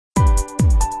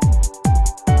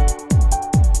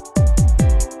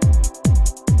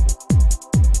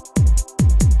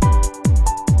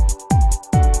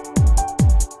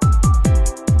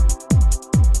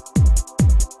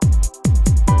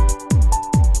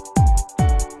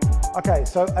Okay,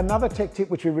 so another tech tip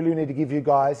which we really need to give you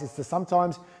guys is to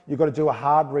sometimes you've got to do a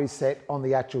hard reset on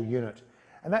the actual unit.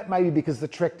 And that may be because the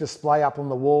Trek display up on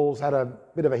the walls had a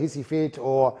bit of a hissy fit,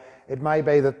 or it may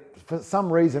be that for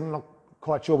some reason, I'm not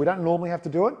quite sure, we don't normally have to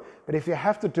do it, but if you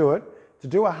have to do it, to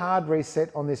do a hard reset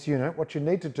on this unit, what you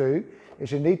need to do is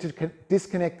you need to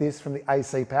disconnect this from the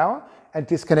AC power and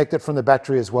disconnect it from the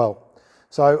battery as well.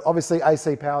 So obviously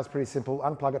AC power is pretty simple.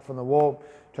 Unplug it from the wall,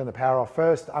 turn the power off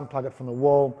first, unplug it from the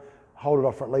wall, hold it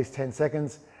off for at least 10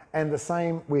 seconds. And the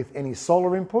same with any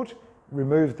solar input,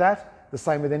 remove that. The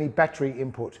same with any battery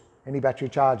input, any battery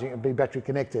charging and be battery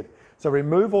connected. So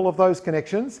remove all of those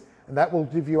connections and that will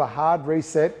give you a hard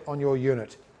reset on your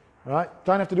unit. All right?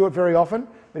 Don't have to do it very often,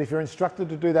 but if you're instructed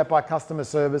to do that by customer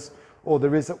service, or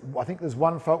there is, I think there's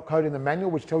one fault code in the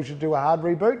manual which tells you to do a hard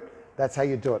reboot, that's how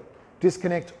you do it.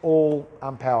 Disconnect all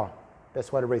power.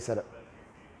 Best way to reset it.